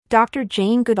Dr.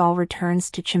 Jane Goodall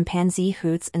returns to chimpanzee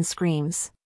hoots and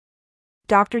screams.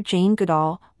 Dr. Jane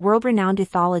Goodall, world-renowned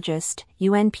ethologist,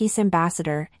 UN Peace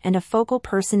Ambassador, and a focal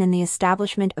person in the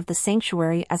establishment of the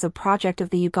sanctuary as a project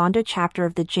of the Uganda chapter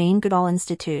of the Jane Goodall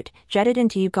Institute, jetted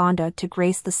into Uganda to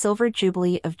grace the Silver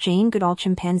Jubilee of Jane Goodall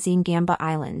Chimpanzee Ngamba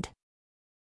Island.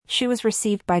 She was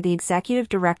received by the Executive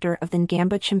Director of the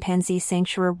Ngamba Chimpanzee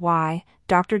Sanctuary,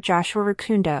 Dr. Joshua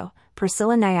Rukundo,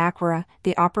 Priscilla Nyakwara,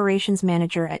 the Operations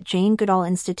Manager at Jane Goodall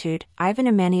Institute, Ivan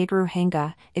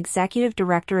Amaniagaruhanga, Executive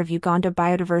Director of Uganda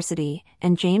Biodiversity,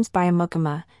 and James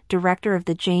Byamukama, Director of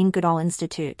the Jane Goodall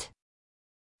Institute.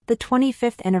 The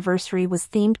 25th anniversary was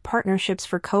themed Partnerships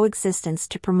for Coexistence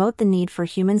to promote the need for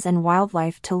humans and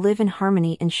wildlife to live in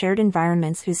harmony in shared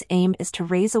environments, whose aim is to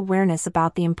raise awareness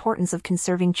about the importance of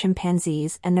conserving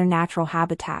chimpanzees and their natural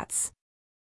habitats.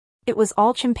 It was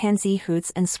all chimpanzee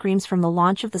hoots and screams from the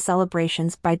launch of the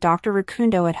celebrations by Dr.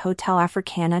 Rukundo at Hotel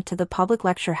Africana to the public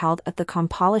lecture held at the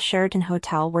Kampala Sheraton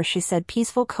Hotel, where she said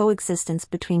peaceful coexistence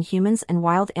between humans and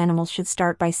wild animals should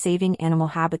start by saving animal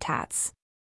habitats.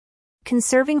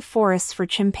 Conserving forests for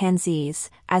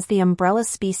chimpanzees, as the umbrella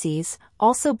species,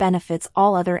 also benefits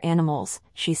all other animals,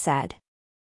 she said.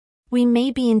 We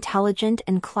may be intelligent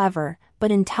and clever,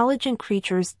 but intelligent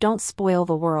creatures don't spoil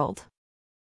the world.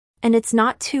 And it's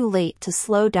not too late to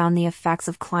slow down the effects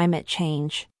of climate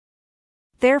change.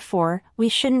 Therefore, we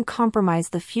shouldn't compromise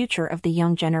the future of the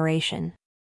young generation.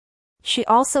 She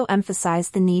also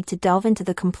emphasized the need to delve into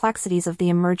the complexities of the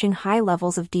emerging high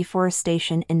levels of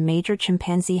deforestation in major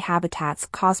chimpanzee habitats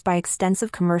caused by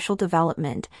extensive commercial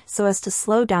development, so as to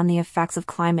slow down the effects of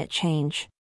climate change.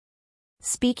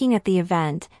 Speaking at the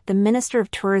event, the Minister of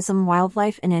Tourism,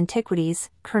 Wildlife and Antiquities,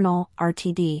 Colonel,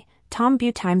 RTD, Tom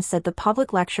Butime, said the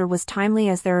public lecture was timely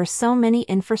as there are so many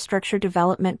infrastructure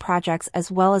development projects as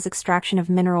well as extraction of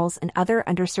minerals and other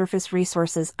undersurface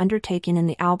resources undertaken in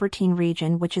the Albertine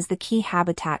region, which is the key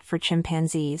habitat for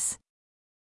chimpanzees.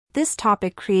 This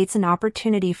topic creates an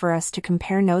opportunity for us to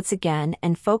compare notes again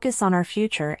and focus on our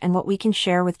future and what we can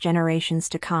share with generations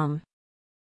to come.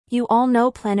 You all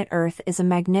know planet Earth is a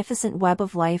magnificent web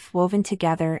of life woven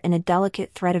together in a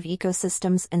delicate thread of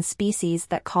ecosystems and species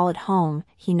that call it home,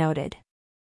 he noted.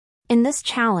 In this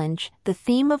challenge, the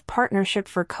theme of partnership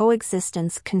for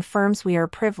coexistence confirms we are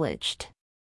privileged.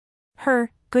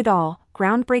 Her, Goodall,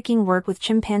 groundbreaking work with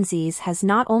chimpanzees has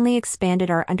not only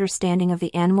expanded our understanding of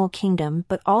the animal kingdom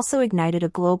but also ignited a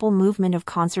global movement of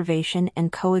conservation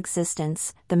and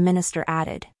coexistence, the minister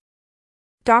added.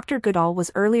 Dr. Goodall was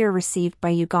earlier received by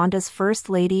Uganda's First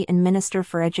Lady and Minister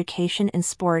for Education and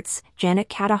Sports, Janet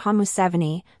Kataha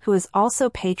Museveni, who is also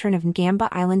patron of Ngamba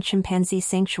Island Chimpanzee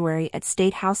Sanctuary at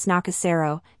State House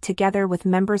Nakasero, together with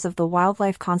members of the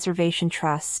Wildlife Conservation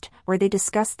Trust, where they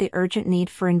discussed the urgent need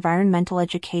for environmental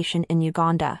education in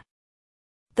Uganda.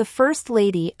 The First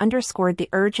Lady underscored the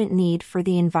urgent need for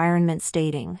the environment,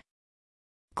 stating,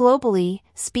 "Globally,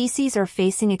 species are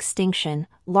facing extinction,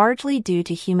 largely due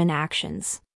to human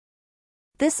actions.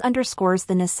 This underscores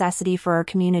the necessity for our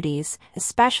communities,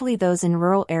 especially those in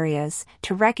rural areas,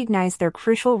 to recognize their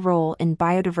crucial role in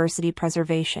biodiversity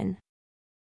preservation.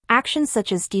 Actions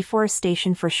such as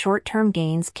deforestation for short-term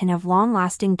gains can have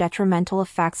long-lasting detrimental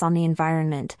effects on the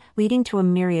environment, leading to a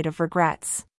myriad of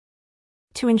regrets.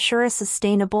 To ensure a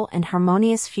sustainable and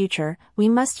harmonious future, we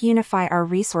must unify our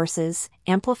resources,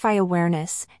 amplify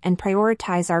awareness, and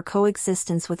prioritize our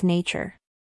coexistence with nature.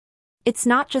 It's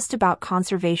not just about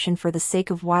conservation for the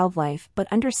sake of wildlife but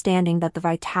understanding that the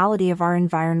vitality of our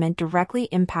environment directly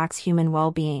impacts human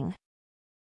well-being."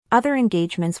 Other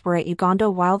engagements were at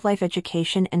Uganda Wildlife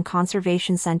Education and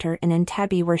Conservation Center in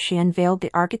Entebbe, where she unveiled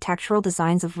the architectural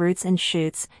designs of Roots and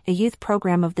Shoots, a youth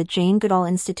program of the Jane Goodall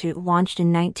Institute launched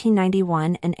in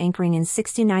 1991 and anchoring in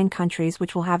 69 countries,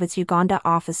 which will have its Uganda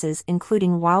offices,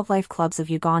 including Wildlife Clubs of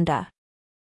Uganda.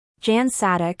 Jan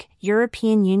Sadek,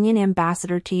 European Union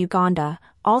Ambassador to Uganda,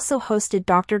 also hosted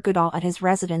Dr. Goodall at his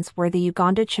residence, where the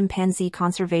Uganda Chimpanzee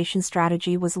Conservation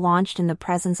Strategy was launched in the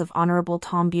presence of Honorable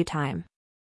Tom Butime.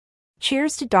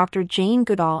 Cheers to Dr. Jane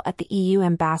Goodall at the EU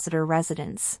Ambassador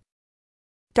residence.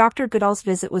 Dr. Goodall's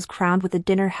visit was crowned with a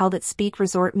dinner held at Speak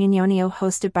Resort Munyonyo,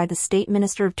 hosted by the State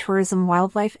Minister of Tourism,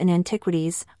 Wildlife and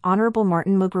Antiquities, Honorable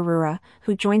Martin Mugarura,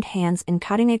 who joined hands in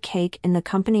cutting a cake in the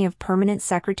company of Permanent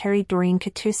Secretary Doreen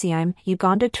Katusiime,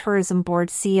 Uganda Tourism Board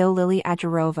CEO Lily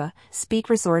Ajarova, Speak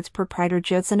Resort's proprietor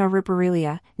Jotsana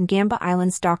Ruparilia, Ngamba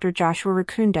Island's Dr. Joshua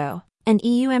Rukundo, and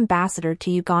EU Ambassador to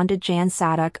Uganda Jan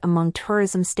Sadek, among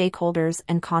tourism stakeholders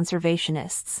and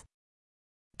conservationists.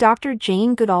 Dr.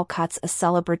 Jane Goodall cuts a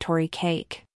celebratory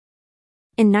cake.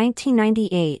 In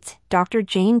 1998, Dr.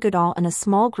 Jane Goodall and a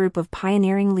small group of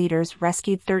pioneering leaders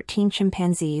rescued 13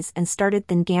 chimpanzees and started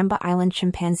the Ngamba Island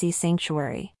Chimpanzee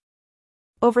Sanctuary.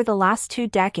 Over the last 2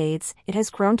 decades, it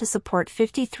has grown to support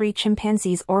 53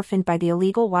 chimpanzees orphaned by the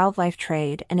illegal wildlife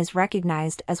trade and is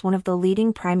recognized as one of the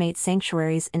leading primate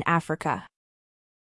sanctuaries in Africa.